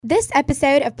This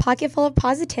episode of Pocketful of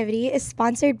Positivity is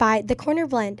sponsored by The Corner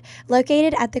Blend,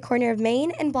 located at the corner of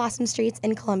Main and Blossom Streets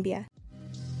in Columbia.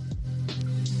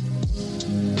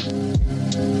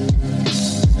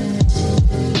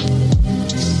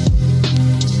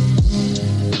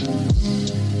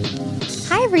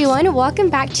 Hi everyone, welcome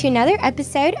back to another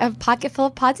episode of Pocketful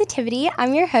of Positivity.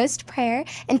 I'm your host, Prer,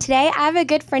 and today I have a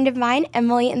good friend of mine,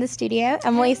 Emily, in the studio.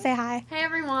 Emily, say hi. Hey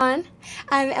everyone.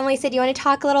 Emily said, do you want to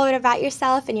talk a little bit about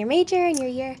yourself and your major and your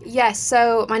year? Yes,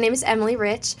 so my name is Emily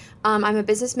Rich. I'm a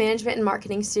business management and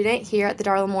marketing student here at the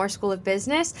Darla Moore School of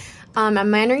Business. I'm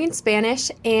minoring in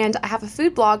Spanish, and I have a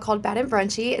food blog called Bad and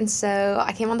Brunchy, and so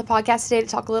I came on the podcast today to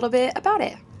talk a little bit about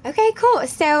it. Okay, cool.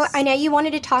 So I know you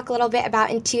wanted to talk a little bit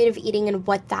about intuitive eating and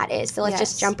what that is. So let's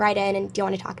just jump right in. And do you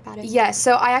want to talk about it? Yes.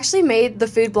 So I actually made the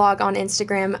food blog on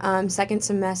Instagram second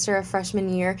semester of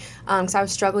freshman year because I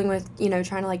was struggling with,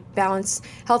 trying to balance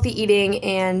healthy eating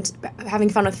and having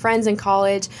fun with friends in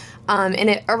college. And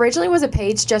it originally was a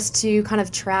page just to kind of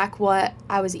track what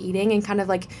I was eating and kind of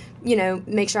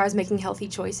make sure I was making healthy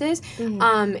choices.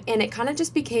 Mm-hmm. And it kind of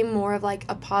just became more of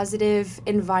a positive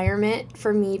environment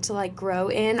for me to grow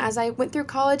in as I went through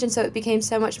college. And so it became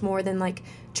so much more than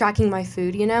tracking my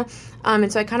food,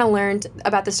 and so I kind of learned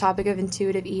about this topic of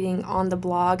intuitive eating on the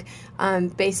blog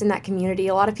based in that community.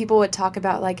 A lot of people would talk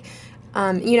about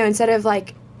instead of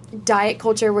diet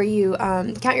culture where you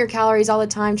count your calories all the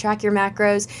time, track your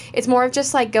macros. It's more of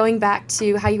just going back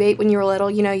to how you ate when you were little.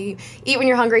 You eat when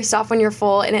you're hungry, stop when you're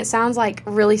full, and it sounds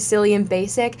really silly and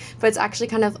basic, but it's actually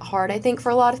kind of hard, I think, for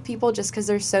a lot of people just because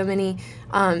there's so many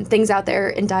things out there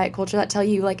in diet culture that tell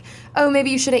you oh, maybe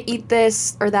you shouldn't eat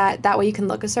this or that way you can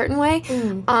look a certain way.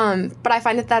 But I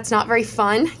find that that's not very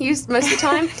fun used most of the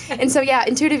time. And so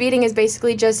intuitive eating is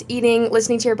basically just eating,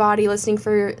 listening to your body, listening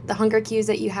for the hunger cues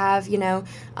that you have,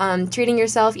 treating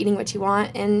yourself, eating what you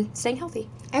want, and staying healthy.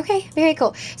 Okay, very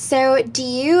cool. So do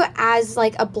you, as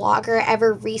a blogger,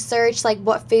 ever research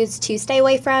what foods to stay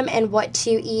away from and what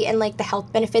to eat and the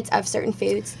health benefits of certain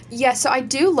foods? Yeah, so I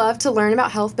do love to learn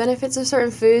about health benefits of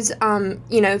certain foods,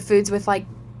 foods with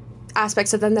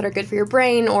aspects of them that are good for your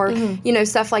brain or,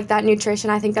 stuff like that, nutrition.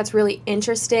 I think that's really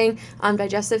interesting.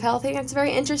 Digestive health, I think that's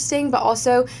very interesting, but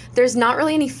also there's not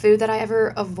really any food that I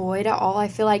ever avoid at all. I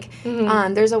feel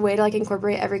there's a way to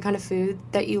incorporate every kind of food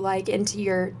that you like into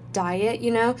your diet,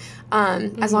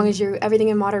 as long as you're everything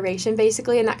in moderation,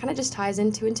 basically, and that kind of just ties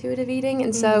into intuitive eating.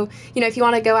 And so, if you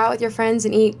want to go out with your friends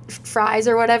and eat fries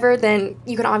or whatever, then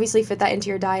you can obviously fit that into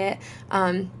your diet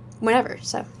whenever,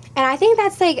 so. And I think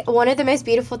that's one of the most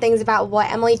beautiful things about what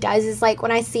Emily does is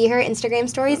when I see her Instagram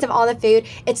stories of all the food,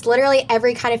 it's literally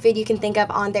every kind of food you can think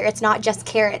of on there. It's not just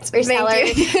carrots or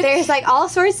celery. There's all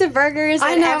sorts of burgers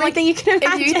and everything you can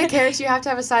imagine. If you eat the carrots, you have to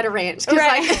have a side of ranch.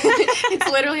 Right.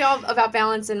 It's literally all about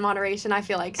balance and moderation, I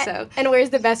feel so. And where's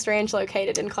the best ranch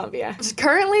located in Columbia?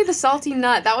 Currently, the Salty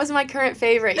Nut. That was my current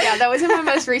favorite. Yeah, that was in my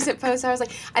most recent post. I was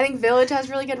I think Village has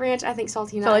really good ranch. I think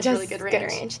Salty Nut has really good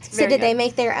ranch. So did they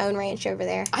make their own ranch over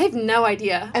there? I have no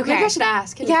idea. Okay. Maybe I should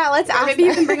ask. Let's ask. Maybe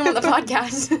you can bring them on the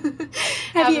podcast.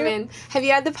 Have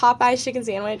you had the Popeyes chicken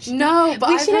sandwich? No, but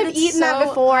we should have eaten that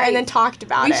before and then talked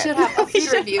about it. We should have a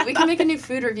food review. We can make a new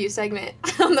food review segment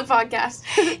on the podcast.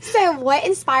 So what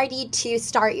inspired you to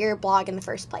start your blog in the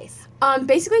first place?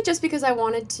 Basically just because I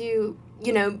wanted to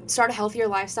start a healthier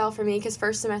lifestyle for me, because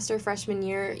first semester, freshman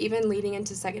year, even leading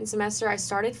into second semester, I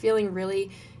started feeling really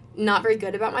not very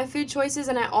good about my food choices,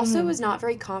 and I also was not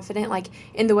very confident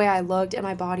in the way I looked and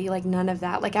my body, none of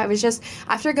that. I was just,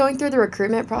 after going through the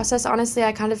recruitment process, honestly,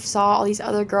 I kind of saw all these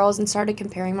other girls and started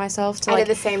comparing myself to I did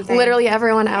the same thing. Literally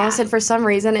everyone else, and for some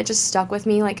reason it just stuck with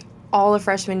me all of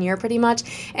freshman year pretty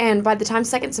much. And by the time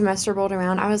second semester rolled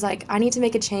around, I was I need to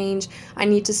make a change. I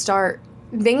need to start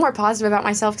being more positive about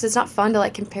myself, because it's not fun to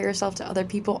compare yourself to other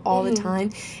people all the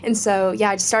time. And so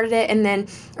I just started it, and then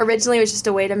originally it was just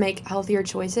a way to make healthier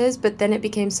choices, but then it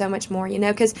became so much more,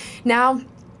 because now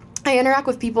I interact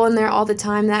with people in there all the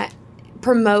time that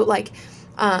promote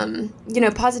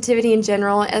positivity in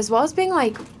general, as well as being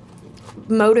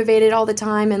motivated all the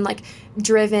time and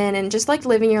driven and just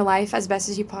living your life as best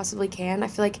as you possibly can. I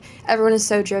feel everyone is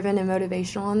so driven and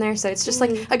motivational in there, so it's just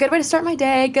a good way to start my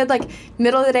day, good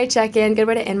middle of the day check-in, good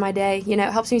way to end my day. It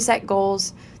helps me set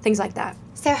goals, things like that.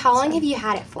 So how long have you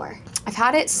had it for? I've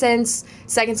had it since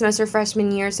second semester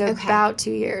freshman year, so about 2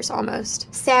 years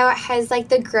almost. So has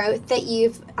the growth that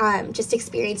you've just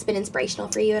experienced been inspirational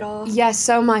for you at all? Yes,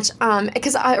 so much.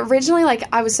 Because originally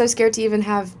I was so scared to even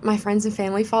have my friends and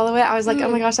family follow it. I was oh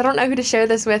my gosh, I don't know who to share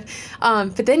this with.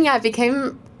 But then it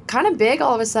became kind of big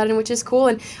all of a sudden, which is cool.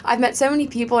 And I've met so many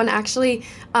people, and actually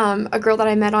a girl that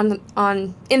I met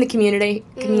on in the community,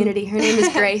 her name is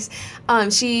Grace.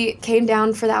 She came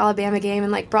down for the Alabama game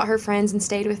and like brought her friends and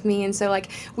stayed with me. And so like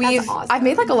I've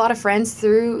made like a lot of friends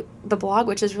through the blog,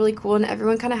 which is really cool. And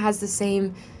everyone kind of has the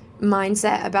same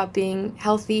mindset about being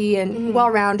healthy and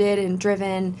well-rounded and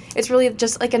driven. It's really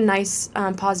just like a nice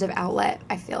positive outlet,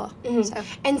 I feel.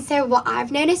 And so what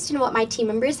I've noticed and what my team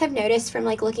members have noticed from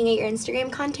like looking at your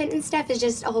Instagram content and stuff is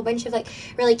just a whole bunch of like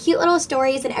really cute little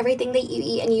stories and everything that you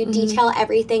eat, and you detail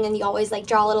everything, and you always like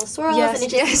draw little swirls, and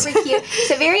it's just super cute.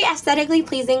 So very aesthetically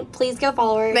pleasing. Please go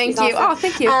follow her. Thank you. Awesome. Oh,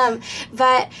 thank you.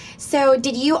 But so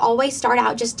did you always start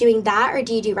out just doing that, or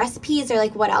do you do recipes, or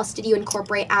like what else did you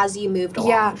incorporate as you moved along?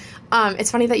 Yeah.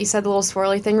 It's funny that you said the little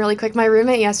swirly thing really quick. My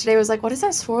roommate yesterday was like, what is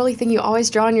that swirly thing you always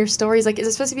draw in your stories? Like, is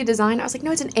it supposed to be a design? I was like,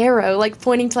 no, it's an arrow, like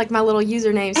pointing to like my little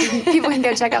username so people can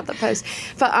go check out the post.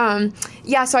 But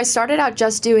yeah, so I started out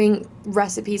just doing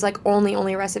recipes, like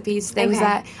only recipes, things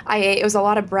that I ate. It was a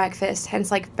lot of breakfast,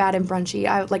 hence like bad and brunchy.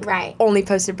 I like only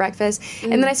posted breakfast.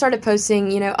 And then I started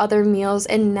posting, other meals,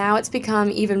 and now it's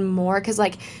become even more because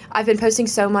like I've been posting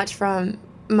so much from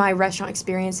my restaurant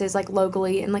experiences like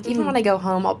locally, and like even when I go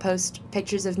home I'll post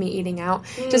pictures of me eating out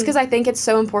just because I think it's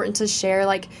so important to share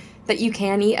like that you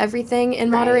can eat everything in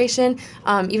moderation,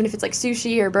 even if it's like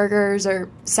sushi or burgers or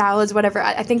salads, whatever.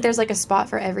 I think there's like a spot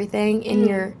for everything in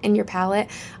your palate,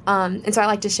 and so I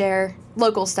like to share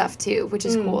local stuff too, which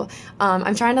is cool.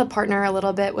 I'm trying to partner a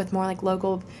little bit with more like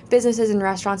local businesses and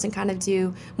restaurants and kind of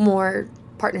do more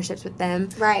partnerships with them.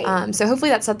 So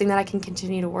hopefully that's something that I can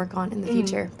continue to work on in the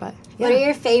future. But yeah. What are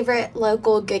your favorite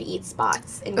local good eat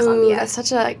spots in Columbia? That's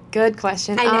such a good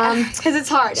question. I know, because it's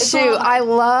hard.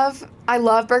 I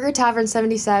love Burger Tavern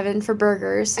 77 for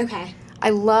burgers. Okay. I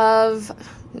love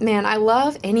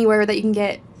anywhere that you can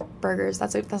get burgers.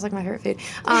 That's like my favorite food.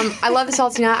 I love the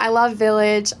Salty Nut. I love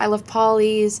Village. I love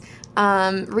Polly's.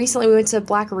 Recently we went to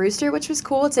Black Rooster, which was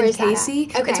cool. It's in Casey.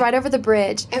 Okay. It's right over the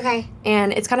bridge. Okay.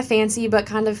 And it's kind of fancy, but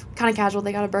kind of casual.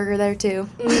 They got a burger there too.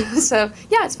 So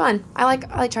yeah, it's fun. I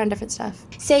like trying different stuff.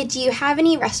 So do you have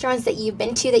any restaurants that you've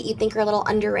been to that you think are a little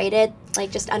underrated,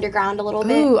 like just underground a little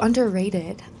bit? Ooh,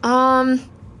 underrated.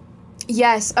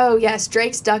 Yes. Oh, yes.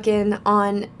 Drake's Duckin'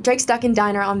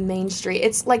 Diner on Main Street.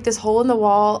 It's like this hole in the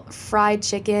wall fried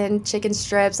chicken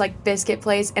strips, like biscuit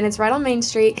place, and it's right on Main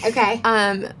Street. Okay.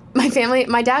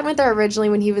 My dad went there originally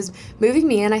when he was moving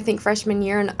me in, I think freshman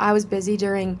year, and I was busy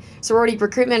during sorority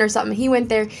recruitment or something. He went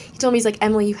there. He told me, he's like,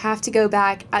 Emily, you have to go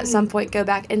back at some point. Go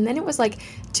back. And then it was like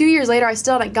 2 years later, I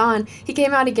still hadn't gone. He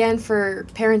came out again for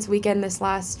Parents' Weekend this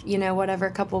last,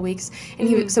 couple weeks,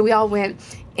 and so we all went.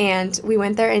 And we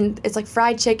went there, and it's like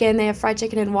fried chicken. They have fried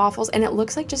chicken and waffles, and it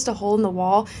looks like just a hole in the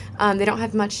wall. They don't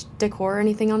have much decor or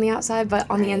anything on the outside, but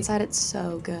on the inside, it's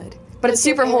so good. But it's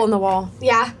super hole in the wall.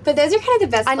 Yeah, but those are kind of the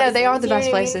best places. I know, they are the best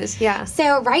places, yeah.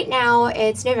 So right now,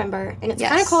 it's November, and it's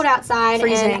kind of cold outside.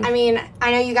 Freezing. And I mean,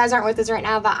 I know you guys aren't with us right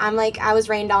now, but I was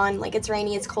rained on. Like, it's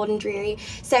rainy, it's cold and dreary.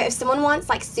 So if someone wants,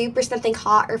 like, super something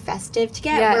hot or festive to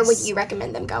get, where would you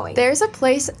recommend them going? There's a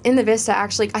place in the Vista,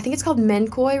 actually. I think it's called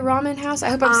Menkoi Ramen House. I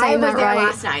hope I'm saying that right. I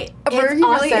was there last night. It's awesome.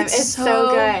 Really? It's so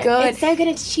good. It's so good.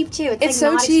 It's cheap, too. It's like,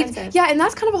 so not cheap. Expensive. Yeah, and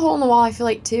that's kind of a hole in the wall, I feel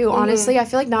like, too, honestly. I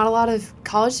feel like not a lot of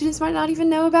college students might not even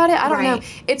know about it. I don't know.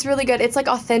 It's really good. It's like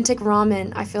authentic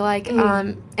ramen, I feel like.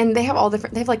 And they have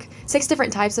they have like 6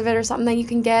 different types of it or something that you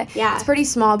can get. Yeah. It's pretty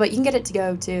small, but you can get it to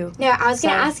go too. No, I was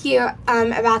going to ask you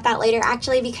about that later,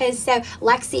 actually, because so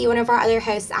Lexi, one of our other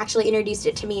hosts, actually introduced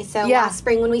it to me. So last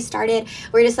spring when we started,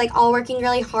 we were just like all working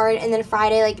really hard, and then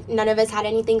Friday, like none of us had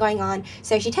anything going on.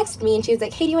 So she texted me and she was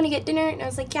like, hey, do you want to get dinner? And I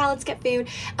was like, yeah, let's get food.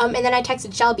 And then I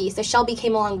texted Shelby. So Shelby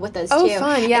came along with us too. Oh,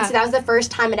 fun, yeah. And so that was the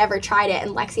first time I'd ever tried it,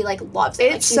 and Lexi like loves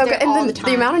it. It's so good. And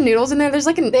the amount of noodles in there, there's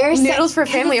like noodles for a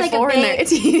family of 4 in there.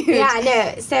 It's huge. Yeah,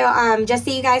 no. So just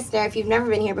so you guys know, if you've never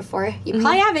been here before, you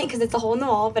probably haven't because it's a hole in the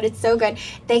wall, but it's so good.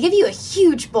 They give you a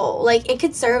huge bowl. Like, it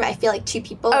could serve, I feel like, 2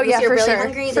 people. Oh, yeah, if you're for really sure.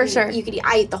 hungry, For then sure. you could eat.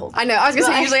 I eat the whole thing. I know. I was going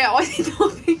to say, usually I always eat the whole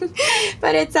thing.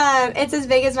 But it's as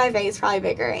big as my face, probably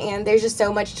bigger. And there's just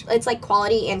so much. It's like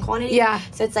quality and quantity. Yeah.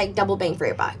 So it's like double bang for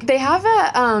your buck. They have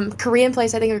a Korean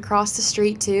place, I think, across the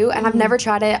street, too. And I've never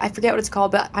tried it. I forget what it's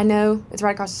called, but I know it's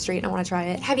right across the street, and I want to try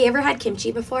it. Have you ever had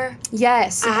kimchi before?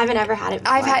 Yes. I haven't ever had it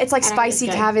before. It's like spicy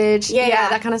cabbage. Yeah,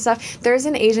 that kind of stuff. There's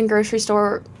an Asian grocery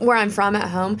store where I'm from at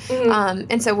home.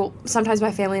 And so sometimes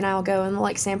my family and I will go and we'll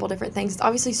like sample different things. It's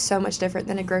obviously so much different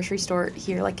than a grocery store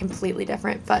here, like completely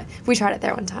different. But we tried it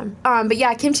there one time. But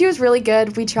yeah, kimchi was really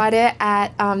good. We tried it at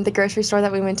the grocery store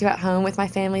that we went to at home with my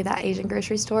family, that Asian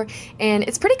grocery store. And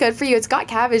it's pretty good for you. It's got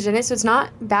cabbage in it, so it's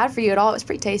not bad for you at all. It's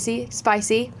pretty tasty,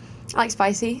 spicy. I like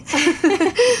spicy.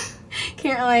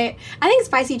 Can't relate. I think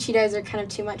spicy Cheetos are kind of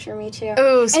too much for me too.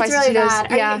 Oh, spicy it's really Cheetos.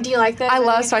 Bad. Yeah. Do you like those? I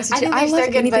love spicy Cheetos. I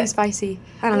love anything spicy.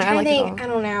 I don't know. I like it all. I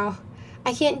don't know.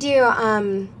 I can't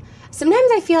do.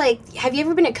 Sometimes I feel like, have you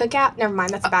ever been to Cookout? Never mind,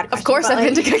 that's a bad question. Of course I've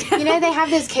been to Cookout. You know, they have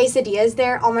those quesadillas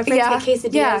there. All my friends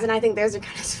get quesadillas, and I think those are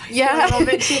kind of spicy a little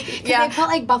bit too. They put,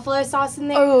 like, buffalo sauce in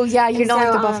there. Oh, yeah, you don't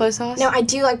like the buffalo sauce? No, I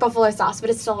do like buffalo sauce, but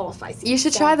it's still a little spicy. You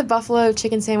should try the buffalo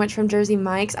chicken sandwich from Jersey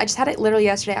Mike's. I just had it literally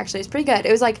yesterday, actually. It's pretty good.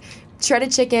 It was, like,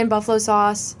 shredded chicken, buffalo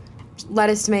sauce,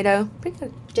 lettuce, tomato. Pretty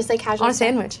good. Just, like, casual on a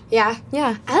sandwich. Yeah.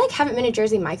 Yeah. I, like, haven't been to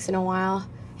Jersey Mike's in a while.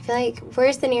 I feel like,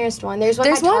 where's the nearest one? There's one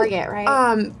by Target,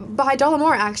 right? By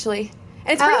Dollamore, actually.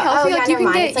 And it's pretty healthy. Yeah, like you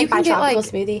can get,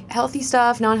 smoothie. Healthy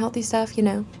stuff, non-healthy stuff, you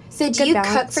know. So do you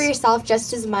cook for yourself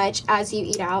just as much as you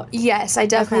eat out? Yes, I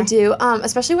definitely do.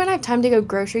 Especially when I have time to go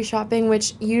grocery shopping,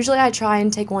 which usually I try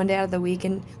and take one day out of the week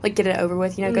and like get it over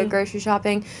with, you know, go grocery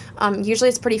shopping. Usually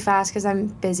it's pretty fast because I'm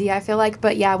busy, I feel like.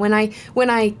 But yeah, when I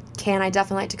can, I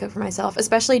definitely like to cook for myself,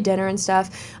 especially dinner and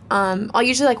stuff. I'll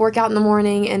usually like work out in the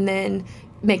morning and then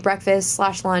make breakfast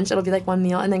 / lunch. It'll be like one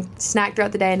meal, and then snack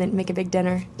throughout the day, and then make a big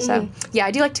dinner. So yeah, I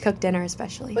do like to cook dinner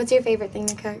especially. What's your favorite thing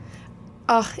to cook?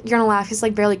 Oh, you're gonna laugh. It's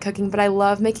like barely cooking, but I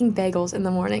love making bagels in the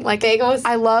morning. Like bagels?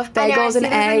 I love bagels and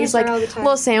eggs, like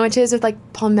little sandwiches with like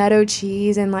palmetto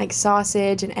cheese and like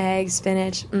sausage and eggs,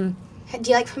 spinach. Do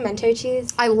you like pimento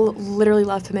cheese? I literally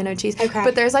love pimento cheese. Okay.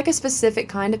 But there's like a specific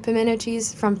kind of pimento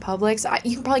cheese from Publix.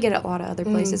 You can probably get it at a lot of other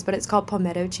places, but it's called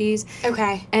palmetto cheese.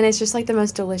 Okay. And it's just like the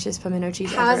most delicious pimento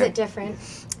cheese ever. How is it different?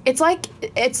 It's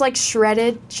like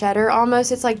shredded cheddar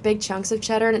almost. It's like big chunks of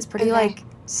cheddar, and it's pretty like,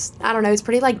 I don't know, it's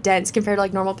pretty like dense compared to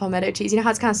like normal palmetto cheese. You know how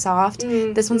it's kind of soft?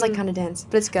 This one's like kind of dense,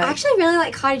 but it's good. I actually really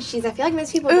like cottage cheese. I feel like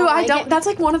most people don't like it. That's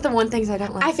like one of the things I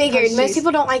don't like. I figured. Most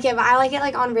people don't like it, but I like it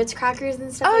like on Ritz crackers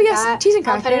and stuff that. Cheese and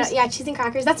crackers. Yeah, cheese and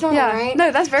crackers. That's normal, right?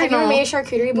 No, that's very normal. Have you ever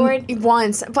made a charcuterie board?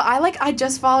 Once. But I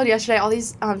just followed yesterday all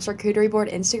these charcuterie board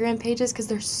Instagram pages because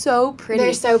they're so pretty.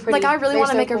 They're so pretty. Like I really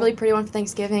want to make a really pretty one for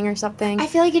Thanksgiving or something. I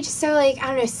feel like it's just so like, I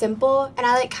don't know, simple. And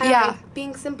I like kind of like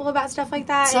being simple about stuff like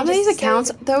that. Some of these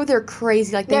accounts, though, they're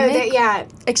crazy. Like they make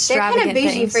extravagant they're kind of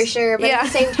bougie things. for sure, but at the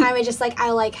same time, it's just like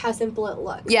I like how simple it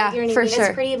looks. Yeah, you know what for I mean? sure.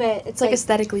 It's pretty, but it's like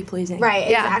aesthetically pleasing. Right,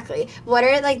 exactly. What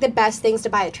are like the best things to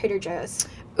buy at Trader Joe's?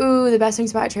 Ooh, the best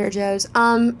things about Trader Joe's.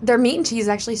 Their meat and cheese is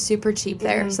actually super cheap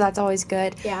there, so that's always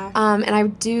good. Yeah. And I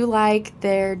do like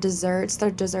their desserts.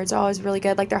 Their desserts are always really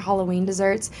good, like their Halloween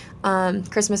desserts,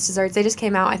 Christmas desserts. They just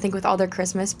came out, I think, with all their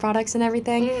Christmas products and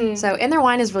everything. So, and their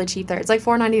wine is really cheap there. It's like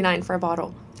 $4.99 for a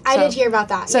bottle. I did hear about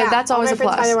that. So that's always a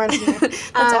plus.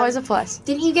 That's always a plus.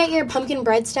 Didn't you get your pumpkin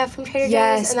bread stuff from Trader Joe's?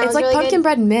 Yes, and it's like really pumpkin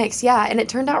bread mix, and it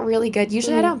turned out really good.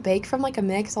 Usually I don't bake from like a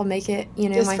mix. I'll make it,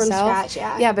 just myself. From scratch,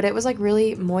 Yeah, but it was like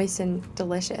really moist and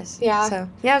delicious. Yeah. So,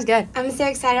 yeah, it was good. I'm so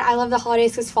excited. I love the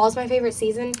holidays because fall's my favorite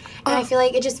season. And I feel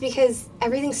like it just because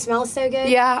everything smells so good.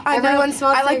 Yeah, Everyone smells so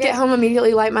good. I like get home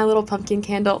immediately, light my little pumpkin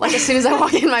candle, like as soon as I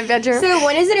walk in my bedroom. So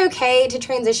when is it okay to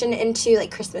transition into like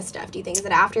Christmas stuff, do you think? Is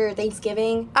it after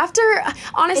Thanksgiving?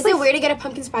 Honestly, is it weird to get a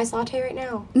pumpkin spice latte right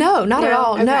now? No, not at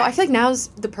all. Okay. No, I feel like now's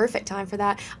the perfect time for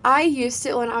that. I used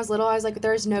to, when I was little, I was like,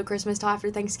 there's no Christmas till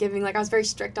after Thanksgiving. Like, I was very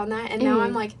strict on that. And now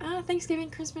I'm like, Thanksgiving,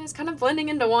 Christmas, kind of blending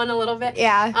into one a little bit.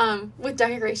 Yeah. With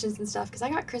decorations and stuff, because I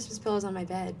got Christmas pillows on my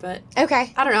bed, but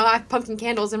okay. I don't know. I have pumpkin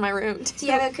candles in my room. Do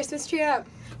you have a Christmas tree up?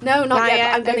 No, not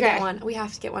yet. But I'm gonna get one. We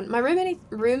have to get one. My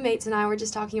roommates and I were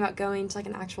just talking about going to like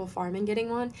an actual farm and getting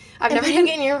one. I've never get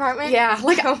in your apartment. Yeah,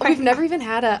 like we've never even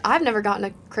had I've never gotten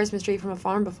a Christmas tree from a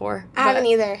farm before. I haven't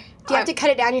either. Do you have to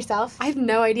cut it down yourself? I have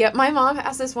no idea. My mom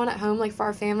has this one at home, like for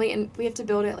our family, and we have to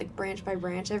build it like branch by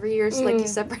branch every year. So like you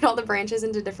separate all the branches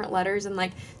into different letters and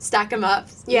like stack them up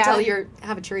until you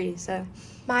have a tree. So.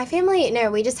 My family, no,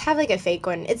 we just have, like, a fake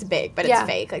one. It's big, but it's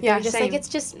fake. Like, they're just, same. like, it's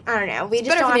just, I don't know. We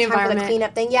just don't have time for the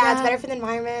cleanup thing. Yeah, it's better for the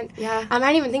environment. Yeah. I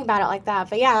didn't even think about it like that.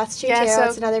 But, yeah, that's true, too. So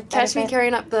that's another benefit. Catch me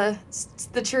carrying up the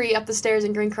tree up the stairs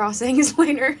in Green Crossings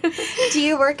later. Do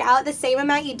you work out the same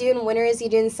amount you do in winter as you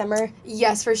do in summer?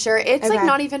 Yes, for sure. It's, like,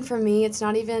 not even for me. It's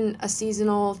not even a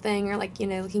seasonal thing or, like, you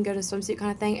can go to a swimsuit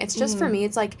kind of thing. It's just for me.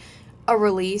 It's, like, a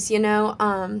release,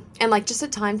 and like just a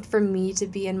time for me to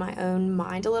be in my own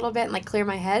mind a little bit and like clear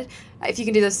my head, if you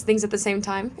can do those things at the same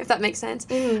time, if that makes sense.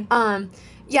 I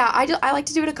like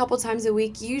to do it a couple times a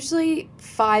week, usually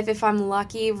 5 if I'm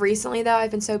lucky. Recently though,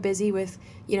 I've been so busy with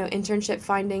internship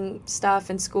finding stuff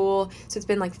and school, so it's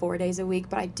been like 4 days a week,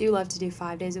 but I do love to do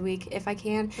 5 days a week if I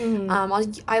can.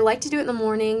 I like to do it in the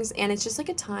mornings, and it's just like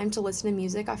a time to listen to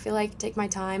music. I feel like take my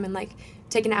time and like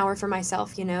take an hour for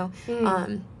myself, you know,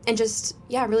 and just,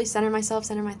 really center myself,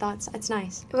 center my thoughts. It's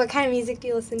nice. What kind of music do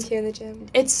you listen to in the gym?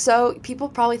 It's so, people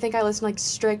probably think I listen to, like,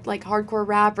 strict, like, hardcore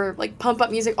rap or, like,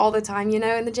 pump-up music all the time, you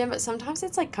know, in the gym, but sometimes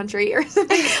it's, like, country or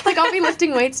something. Like, I'll be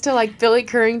lifting weights to, like, Billy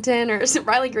Currington or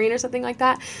Riley Green or something like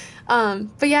that.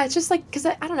 But yeah, it's just, like, because,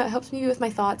 I don't know, it helps me with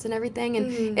my thoughts and everything,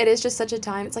 and it is just such a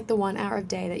time. It's, like, the 1 hour of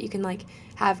day that you can, like,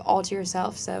 have all to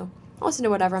yourself, so I'll listen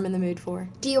to whatever I'm in the mood for.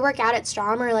 Do you work out at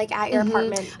Strom or, like, at your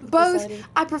apartment Both. facility?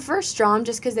 I prefer Strom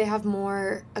just because they have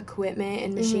more equipment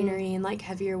and machinery and, like,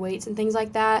 heavier weights and things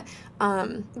like that.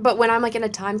 But when I'm, like, in a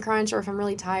time crunch or if I'm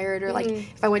really tired or, like,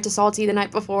 if I went to Salty the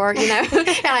night before, you know,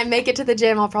 and I make it to the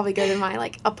gym, I'll probably go to my,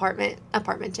 like, apartment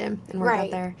gym and work out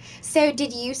there. So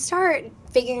did you start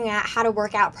figuring out how to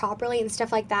work out properly and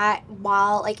stuff like that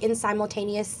while, like, in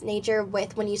simultaneous nature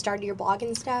with when you started your blog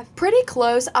and stuff? Pretty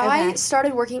close. Okay. I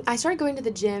started going to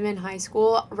the gym in high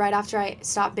school right after I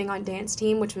stopped being on dance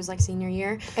team, which was, like, senior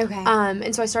year. Okay.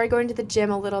 And so I started going to the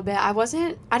gym a little bit.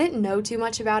 I didn't know too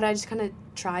much about it. I just kind of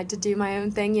tried to do my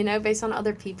own thing, you know, based on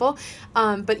other people.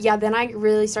 But yeah, then I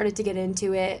really started to get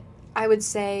into it. I would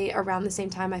say around the same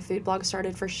time my food blog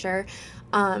started for sure.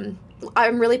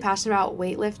 I'm really passionate about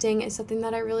weightlifting. It's something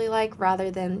that I really like rather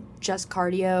than just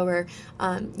cardio or,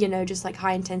 you know, just like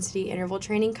high intensity interval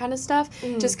training kind of stuff.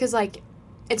 Just because, like,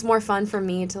 it's more fun for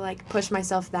me to, like, push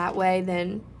myself that way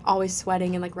than always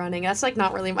sweating and, like, running. That's, like,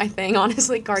 not really my thing,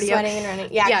 honestly, cardio. Sweating and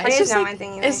running. Yeah, it's cardio's just not like, my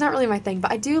thing either. It's not really my thing,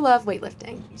 but I do love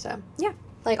weightlifting, so, yeah.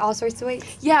 Like, all sorts of weights?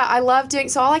 Yeah, I love doing,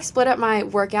 so I'll, like, split up my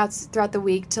workouts throughout the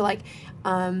week to, like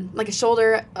a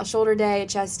shoulder day, a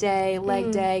chest day,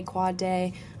 leg day, quad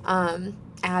day,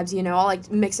 abs, you know, I'll, like,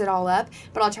 mix it all up,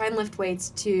 but I'll try and lift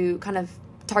weights to kind of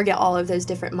target all of those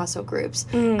different muscle groups.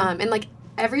 And, like,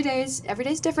 every day's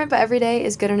different, but every day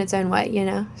is good in its own way, you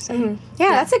know. So,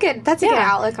 yeah, that's a good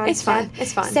outlook on it's stuff. fun.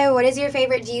 It's fun. So, what is your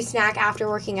favorite? Do you snack after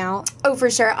working out? Oh, for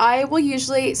sure. I will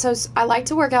usually. So I like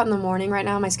to work out in the morning. Right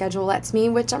now, my schedule lets me,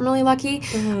 which I'm really lucky.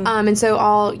 And so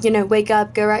I'll, you know, wake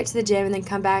up, go right to the gym, and then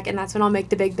come back, and that's when I'll make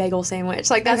the big bagel sandwich.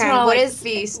 Like, that's when I'll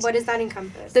feast. What does that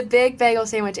encompass? The big bagel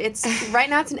sandwich. It's right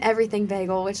now it's an everything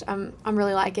bagel, which I'm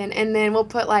really liking, and then we'll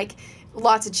put, like,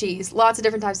 lots of cheese, lots of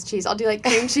different types of cheese. I'll do, like,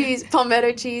 cream cheese,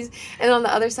 palmetto cheese, and on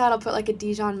the other side I'll put, like, a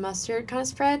Dijon mustard kind of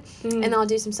spread, and then I'll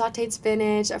do some sautéed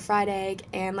spinach, a fried egg,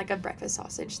 and, like, a breakfast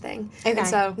sausage thing. Okay, and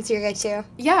so it's your go-to?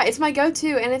 Yeah, it's my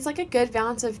go-to, and it's, like, a good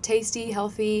balance of tasty,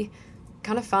 healthy,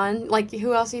 kind of fun. Like,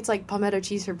 who else eats, like, palmetto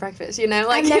cheese for breakfast, you know?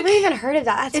 Like, I've never even heard of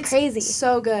that. That's crazy.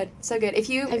 So good. So good. Have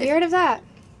you heard of that?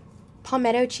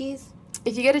 Palmetto cheese?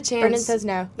 If you get a chance. Brennan says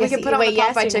no. We can put on the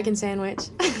Popeye chicken sandwich.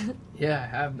 Yeah,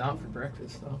 I have, not for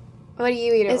breakfast, though. What do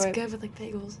you eat it It's with? good with, like,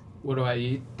 bagels. What do I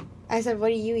eat? I said, what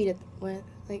do you eat it with?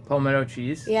 Like, Palmetto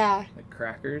cheese? yeah. Like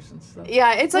crackers and stuff?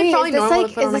 Yeah, it's, like, probably normal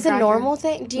to put on Is this a a cracker. normal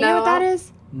thing? Do you know what that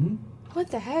is? Mm-hmm. What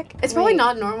the heck? It's probably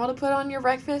not normal to put on your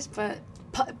breakfast, but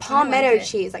palmetto like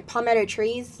cheese, like palmetto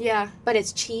trees, yeah. but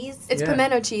it's cheese. It's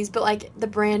pimento cheese, but, like, the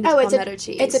brand is it's palmetto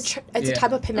cheese. It's a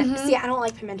type of pimento. See, I don't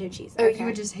like pimento cheese. Oh, you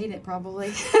would just hate it, probably.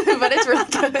 But it's really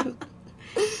good.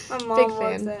 My mom Big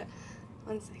loves fan. it.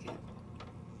 1 second.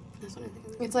 That's what I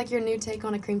think of. It's like your new take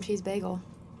on a cream cheese bagel.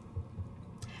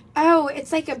 Oh,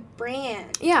 it's like a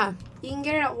brand. Yeah. You can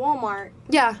get it at Walmart.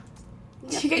 Yeah.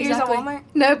 Did you get yours at Walmart?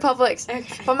 No, Publix.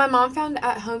 Okay. But my mom found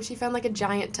at home, she found, like, a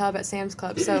giant tub at Sam's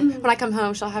Club. So when I come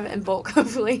home, she'll have it in bulk,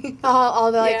 hopefully.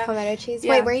 All the, like, Yeah. palmetto cheese?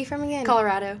 Yeah. Wait, where are you from again?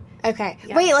 Colorado. Okay.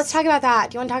 Yes. Wait, let's talk about that.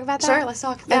 Do you want to talk about that? Sure, let's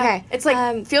talk. Yeah. Okay. It's,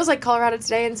 like, feels like Colorado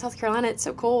today in South Carolina. It's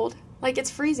so cold. Like,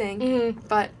 it's freezing.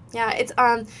 But, yeah, it's,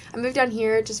 I moved down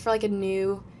here just for, like, a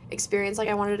new experience. Like,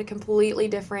 I wanted a completely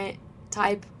different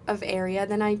type of area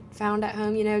than I found at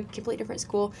home, you know, completely different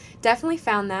school. Definitely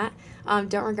found that.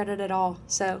 Don't regret it at all.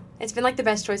 So it's been, like, the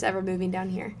best choice ever moving down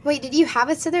here. Wait, did you have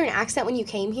a Southern accent when you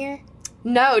came here?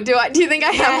 No, do you think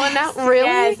I have one now? Really?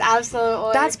 Yes,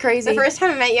 absolutely. That's crazy. The first time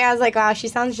I met you, I was like, wow, she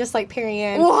sounds just like Perry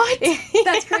Ann. What?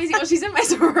 That's crazy. Well, she's in my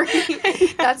sorority.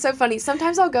 That's so funny.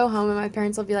 Sometimes I'll go home and my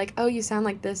parents will be like, oh, you sound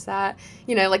like this, that.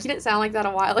 You know, like, you didn't sound like that a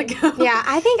while ago. Yeah,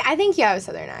 I think you have a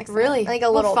Southern accent. Really? Like, a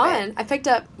little fun. bit. I picked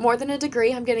up more than a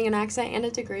degree. I'm getting an accent and a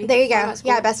degree. There you go. That's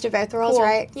cool. Yeah, best of both worlds, Cool.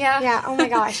 right? Yeah. Yeah, oh my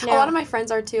gosh, no. A lot of my friends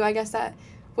are, too. I guess that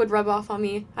would rub off on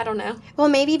me. I don't know. Well,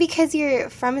 maybe because you're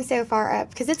from so far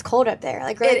up, because it's cold up there,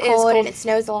 like really It is cold, and cold. it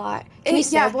snows a lot. Can you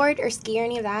Yeah. snowboard or ski or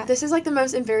any of that? This is, like, the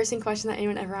most embarrassing question that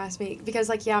anyone ever asked me because,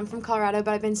 like, yeah, I'm from Colorado,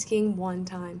 but I've been skiing one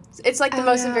time. It's, like, the Oh,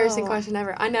 most no. embarrassing question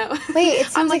ever. I know. Wait, it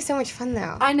I'm sounds like so much fun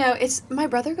though. I know. It's my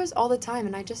brother goes all the time,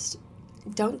 and I just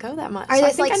don't go that much. Are So I there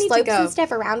think like I need to slopes go. and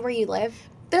stuff around where you live?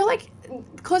 They're, like,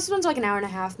 the closest one's like an hour and a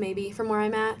half maybe from where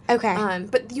I'm at. Okay.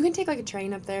 But you can take, like, a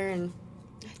train up there and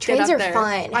Trains up are there.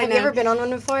 fun. I Have know. you ever been on one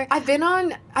before? I've been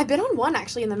on one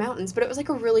actually in the mountains, but it was like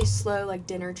a really slow like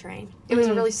dinner train. It was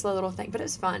a really slow little thing, but it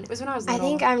was fun. It was when I was I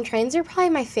little. think trains are probably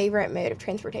my favorite mode of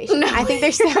transportation. No. I think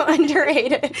they're so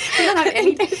underrated. We don't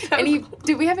have So any. cool.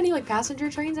 Do we have any like passenger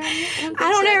trains around here?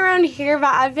 I don't know around here,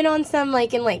 but I've been on some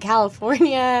like in like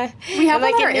California. We have and,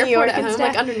 like like our in New airport York at and home, stuff.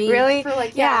 like underneath. Really? For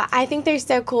like Yeah, I think they're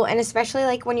so cool, and especially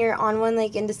like when you're on one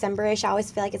like in December-ish, I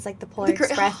always feel like it's like the Polar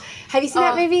Express. Have you seen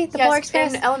that movie, The Polar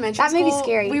Express? In elementary That movie's school,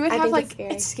 scary. We would I have think like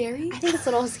it's scary. it's scary. I think it's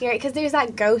a little scary because there's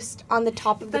that ghost on the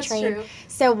top of the That's train. true.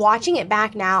 So watching it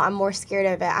back now, I'm more scared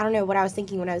of it. I don't know what I was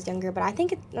thinking when I was younger, but I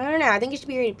think I don't know. I think it should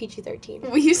be rated PG-13.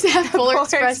 We used to have Polar Polar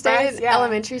Express Day Express, in yeah.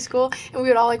 elementary school, and we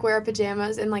would all like wear our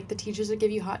pajamas, and like the teachers would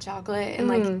give you hot chocolate, and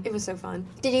like it was so fun.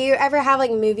 Did you ever have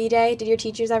like movie day? Did your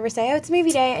teachers ever say, "Oh, it's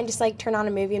movie day," and just like turn on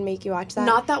a movie and make you watch that?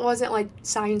 Not that wasn't like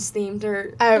science themed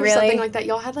or really? something like that.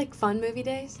 Y'all had like fun movie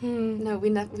days? Hmm. No, we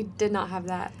did not have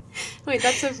that. Wait,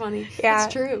 that's so funny. Yeah.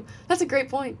 That's true. That's a great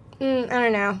point. I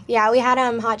don't know. Yeah, we had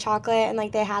hot chocolate and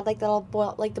like they had like the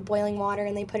little the boiling water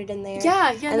and they put it in there.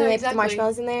 Yeah, And then they put the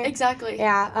marshmallows in there. Exactly.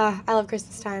 Yeah, I love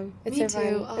Christmas time. It's Me so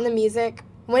too. fun. Oh. And the music.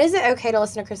 When is it okay to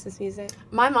listen to Christmas music?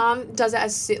 My mom does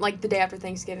it like the day after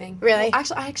Thanksgiving. Really? Well,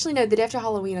 I actually know the day after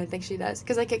Halloween. I think she does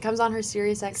because like it comes on her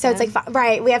Sirius XM. So it's like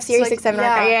right. We have Sirius like, XM.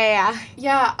 yeah.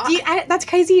 Yeah. Yeah. That's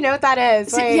crazy. You know what that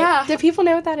is? Wait, yeah. Do people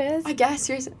know what that is? I guess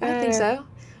seriously, I think so.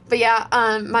 But yeah,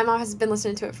 my mom has been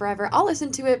listening to it forever. I'll listen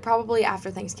to it probably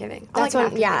after Thanksgiving. That's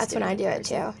when that's when I do it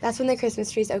too. That's when the Christmas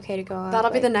tree's okay to go on.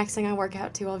 That'll be the next thing I work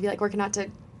out to. I'll be like working out to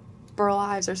Burl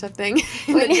Ives or something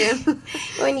in the gym.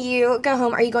 When you go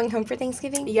home, are you going home for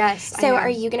Thanksgiving? Yes. So are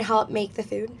you gonna help make the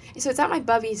food? So it's at my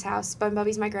Bubby's house. My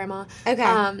Bubby's my grandma. Okay.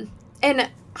 And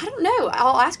I don't know.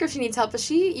 I'll ask her if she needs help, but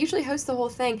she usually hosts the whole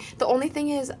thing. The only thing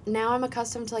is now I'm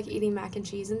accustomed to like eating mac and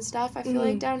cheese and stuff. I feel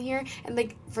like down here, and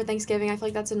like for Thanksgiving, I feel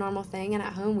like that's a normal thing. And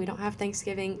at home, we don't have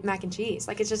Thanksgiving mac and cheese.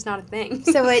 Like it's just not a thing.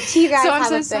 So what do you guys so have I'm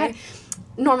so up there? sad.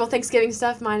 Normal Thanksgiving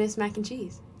stuff minus mac and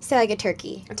cheese. So like a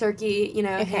turkey. A turkey,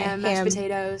 ham, mashed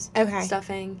potatoes,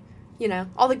 stuffing,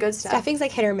 all the good stuff. Stuffing's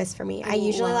like hit or miss for me. I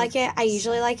usually like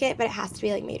it, but it has to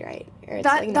be like made right. Or it's,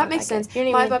 That like, not makes sense. good. You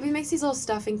know what I My mean? Bubby makes these little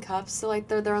stuffing cups, so like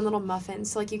they're their own little muffins.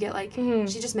 So like you get like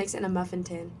she just makes it in a muffin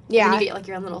tin. Yeah. And you get like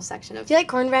your own little section of. Do you like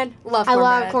cornbread? Love I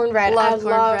cornbread. love cornbread. Love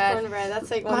cornbread. Cornbread.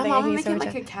 That's like one My thing. mom I would think make so it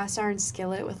much like a cast iron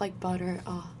skillet with like butter.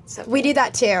 Oh, so We good. do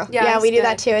that too. Yeah, we it's do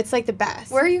that good. too. It's like the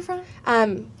best. Where are you from?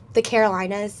 The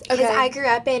Carolinas. Because Okay. I grew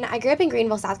up in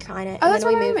Greenville, South Carolina. Oh, and that's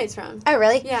then where we my moved. roommate's from. Oh,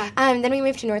 really? Yeah. Then we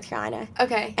moved to North Carolina.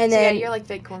 Okay. And so then you're like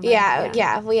big cornbread.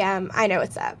 Yeah. We I know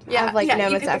what's up. Yeah, I've like yeah, known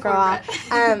you what's get up the for a while.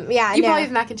 cornbread. No. You probably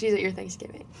have mac and cheese at your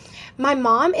Thanksgiving. My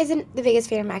mom isn't the biggest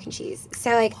fan of mac and cheese.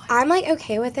 So, like, I'm, like,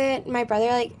 okay with it. My brother,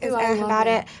 like, is Ooh, I love about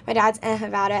it. My dad's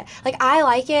about it. Like, I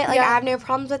like it. Like, Yeah. I have no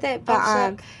problems with it.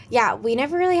 But, yeah, we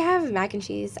never really have mac and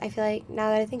cheese, I feel like, now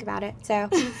that I think about it. So,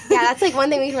 yeah, that's, like, one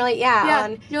thing we can really,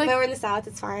 on. You're like, when we're in the South,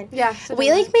 it's fine. Yeah. So We,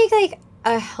 like, make, like,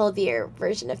 a healthier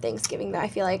version of Thanksgiving, though, I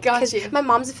feel like. Got you. My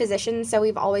mom's a physician, so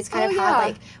we've always kind of had,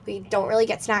 like, we don't really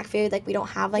get snack food. Like, we don't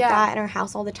have, like, that in our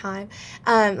house all the time.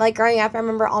 Like, growing up, I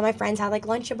remember all my friends had, like,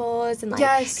 Lunchables, and,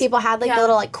 like, people had, like, the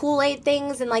little, like, Kool-Aid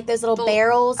things and, like, those little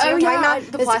barrels. You know what I'm talking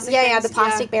about? The plastic things, the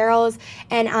plastic barrels.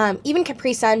 And even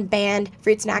Capri Sun banned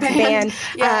fruit snacks banned.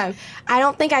 I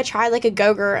don't think I tried, like, a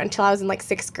Go-Gurt until I was in, like,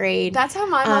 6th grade. That's how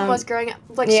my mom was growing up.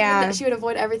 Like, she would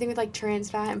avoid everything with, like, trans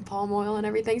fat and palm oil and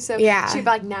everything. So she'd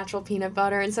buy, like, natural peanut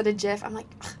butter instead of Jif. I'm like,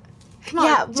 come on.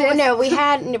 Yeah, Jif. no, we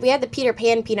had the Peter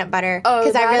Pan peanut butter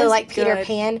because I really like Peter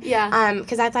Pan. Yeah.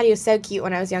 Because I thought he was so cute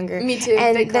when I was younger. Me too.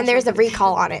 And then there was a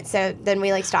recall on it, so then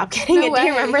we like stopped getting it. way. Do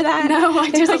you remember that? No, I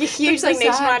There was don't. like a huge So like sad.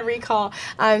 nationwide recall.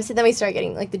 So then we started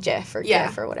getting like the Jif or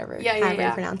Jif or whatever, however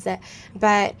you pronounce it.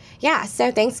 But yeah,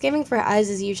 so Thanksgiving for us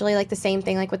is usually like the same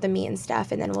thing, like with the meat and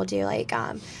stuff, and then we'll do like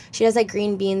she does like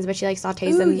green beans, but she like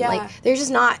sautés them. Yeah. Like there's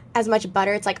just not as much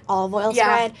butter. It's like olive oil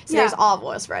spread. So there's olive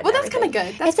oil spread. Well, and that's kind of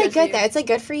everything. good. That's It's like good for though. It's like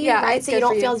good for you, Yeah, right? it's So you good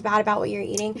don't for feel you. as bad about what you're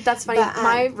eating. That's funny. But,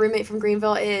 my roommate from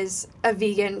Greenville is a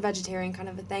vegan, vegetarian kind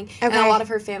of a thing. And a lot of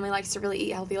her family likes to really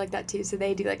eat healthy like that too. So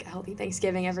they do like a healthy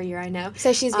Thanksgiving every year, I know.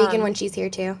 So she's vegan when she's here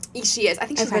too? She is. I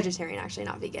think she's vegetarian actually,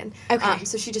 not vegan. Okay.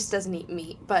 So she just doesn't eat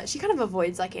meat. But she kind of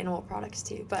avoids like animal products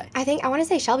too. But I want to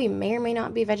say Shelby may or may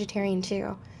not be vegetarian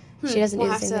too. She doesn't we'll do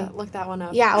the have same to thing. look that one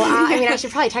up. Yeah, well, I mean, I should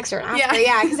probably text her and ask her.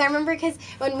 Yeah, because I remember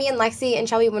when me and Lexi and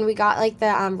Shelby, when we got like the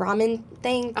ramen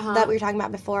thing that we were talking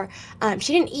about before,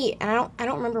 she didn't eat, and I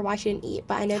don't remember why she didn't eat,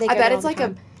 but I know they. I go bet all it's the like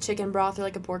time. chicken broth or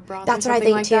like a pork broth. That's or what I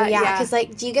something think like too. that. Yeah, because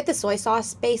like, do you get the soy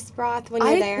sauce based broth when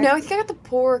you're there? No, I think I got the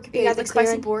pork. You got the like spicy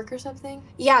clear one? pork or something.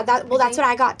 Yeah, that's what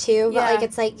I got too. But Yeah. like,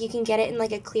 it's like you can get it in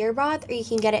like a clear broth, or you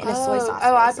can get it in a soy sauce.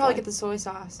 Oh, I'd based probably one. get the soy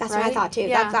sauce. That's right? what I thought too.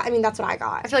 Yeah. I mean, that's what I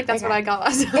got. I feel like that's what I got.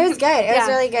 It was good. It was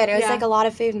really good. It was Yeah. like a lot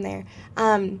of food in there.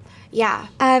 Yeah.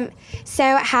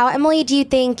 So how, Emily, do you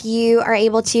think you are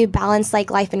able to balance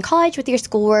like life in college with your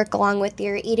schoolwork along with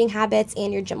your eating habits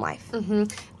and your gym life?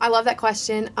 I love that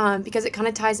question because it kind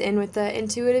of ties in with the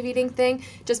intuitive eating thing,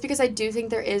 just because I do think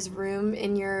there is room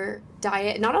in your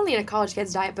diet, not only in a college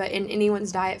kid's diet, but in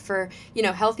anyone's diet for,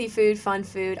 healthy food, fun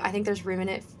food. I think there's room in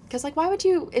it. Because, like, why would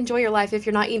you enjoy your life if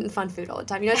you're not eating fun food all the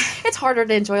time? It's harder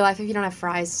to enjoy life if you don't have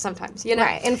fries sometimes,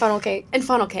 Right, and funnel cake. And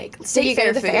funnel cake. Did you go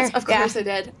to the fair? Of course I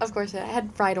did. Of course I did. I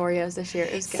had fried Oreos this year.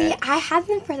 It was good. See, I had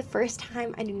them for the first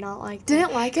time. I did not like them.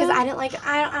 Didn't like them? Because I didn't like,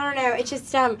 I don't know. It's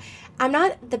just, I'm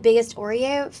not the biggest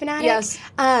Oreo fanatic. Yes.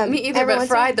 Me either, but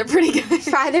fried, they're pretty good.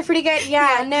 Fried, they're pretty good.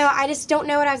 Yeah, no, I just don't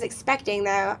know what I was expecting,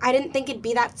 though. I didn't think it'd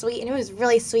be that sweet, and it was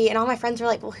really sweet. And all my friends were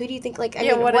like, well, who do you think, like,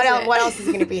 what else is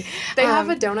it going to be? They have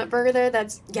a donut burger there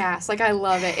that's gas. Like, I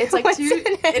love it. It's like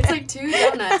it's like 2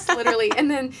 donuts, literally.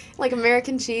 And then, like,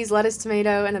 American cheese, lettuce,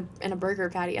 tomato, and a burger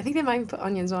patty. I think they might even put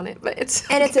onions on it, but it's...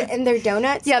 And they're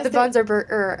donuts? Yeah, the buns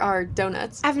are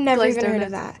donuts. I've never glazed even heard donuts.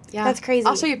 of that. Yeah. That's crazy.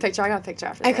 I'll show you a picture. I got a picture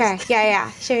after Okay, this.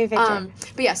 yeah. Show me a picture.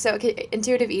 But yeah, so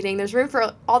intuitive eating, there's room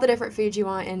for all the different foods you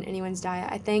want in anyone's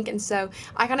diet, I think. And so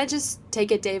I kind of just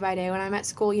take it day by day. When I'm at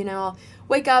school, I'll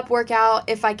wake up, work out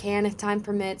if I can, if time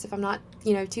permits, if I'm not,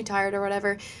 too tired or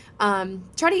whatever. Try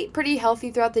to eat pretty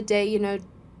healthy throughout the day,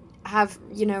 have,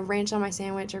 ranch on my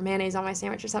sandwich or mayonnaise on my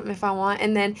sandwich or something if I want.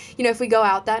 And then, if we go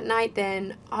out that night,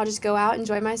 then I'll just go out,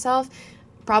 enjoy myself.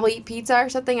 Probably eat pizza or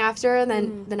something after, and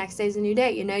then the next day's a new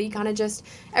day. You kind of just,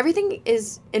 everything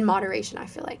is in moderation, I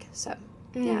feel like. So,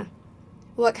 yeah.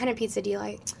 What kind of pizza do you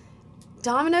like?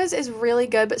 Domino's is really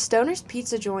good, but Stoner's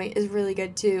Pizza Joint is really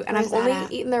good too. And Where's I've only that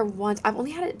at? eaten there once. I've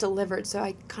only had it delivered, so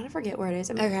I kind of forget where it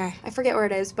is. Okay. I forget where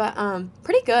it is, but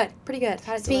pretty good. I've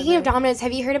had it Speaking of delivered. Domino's,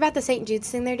 have you heard about the St. Jude's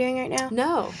thing they're doing right now?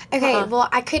 No. Okay, well,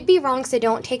 I could be wrong, so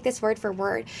don't take this word for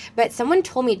word. But someone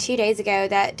told me 2 days ago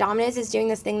that Domino's is doing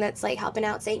this thing that's like helping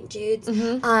out St. Jude's.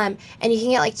 And you can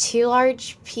get like 2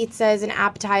 large pizzas, an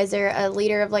appetizer, a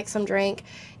liter of like some drink,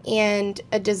 and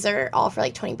a dessert, all for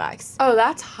like $20. Oh,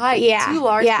 that's high. Yeah. 2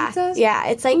 large pizzas? Yeah,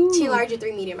 it's like 2 Ooh. large or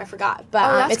 3 medium. I forgot, but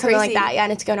that's it's something like crazy. that. Yeah,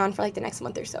 and it's going on for like the next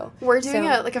month or so. We're doing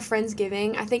a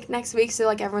Friendsgiving, I think, next week, so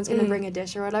like everyone's gonna bring a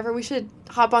dish or whatever. We should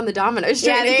hop on the Domino's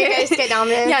train. Yeah, there you go. Just get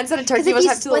Domino's. Yeah, instead of 'Cause turkey, if we'll you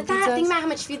have 2 little split that, pizzas. think about how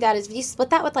much food that is. If you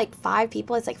split that with like 5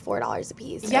 people, it's like $4 a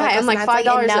piece. Yeah, and like that's,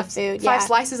 $5 enough a food. 5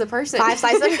 slices a person. 5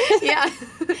 slices a person. Yeah.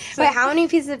 Wait, how many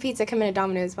pieces of pizza come in a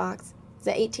Domino's box? Is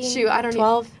it 18? Shoot, I don't know.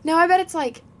 12? No, I bet it's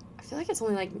like, I feel like it's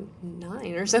only like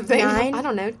 9 or something. 9? I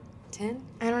don't know. 10?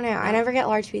 I don't know. I never get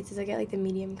large pizzas. I get like the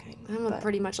medium kind. I'm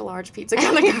pretty much a large pizza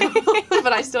kind of girl,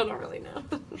 but I still don't really know.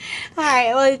 All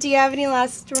right. Well, do you have any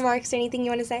last remarks or anything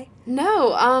you want to say?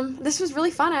 No. This was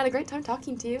really fun. I had a great time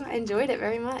talking to you. I enjoyed it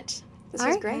very much. This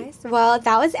was great. Guys. Well,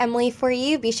 that was Emily for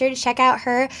you. Be sure to check out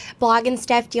her blog and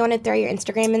stuff. Do you want to throw your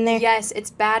Instagram in there? Yes, it's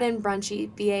Bad and Brunchy,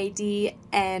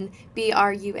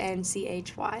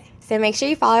 BADNBRUNCHY. So make sure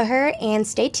you follow her and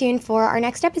stay tuned for our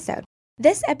next episode.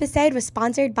 This episode was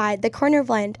sponsored by The Corner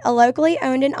Blend, a locally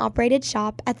owned and operated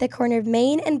shop at the corner of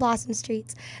Main and Blossom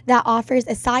Streets that offers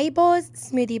acai bowls,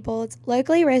 smoothie bowls,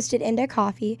 locally roasted Indo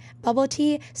coffee, bubble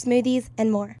tea, smoothies,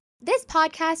 and more. This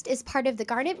podcast is part of the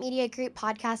Garnet Media Group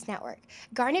podcast network.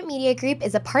 Garnet Media Group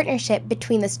is a partnership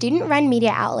between the student-run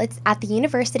media outlets at the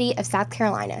University of South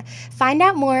Carolina. Find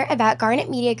out more about Garnet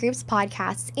Media Group's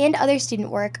podcasts and other student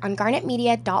work on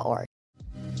garnetmedia.org.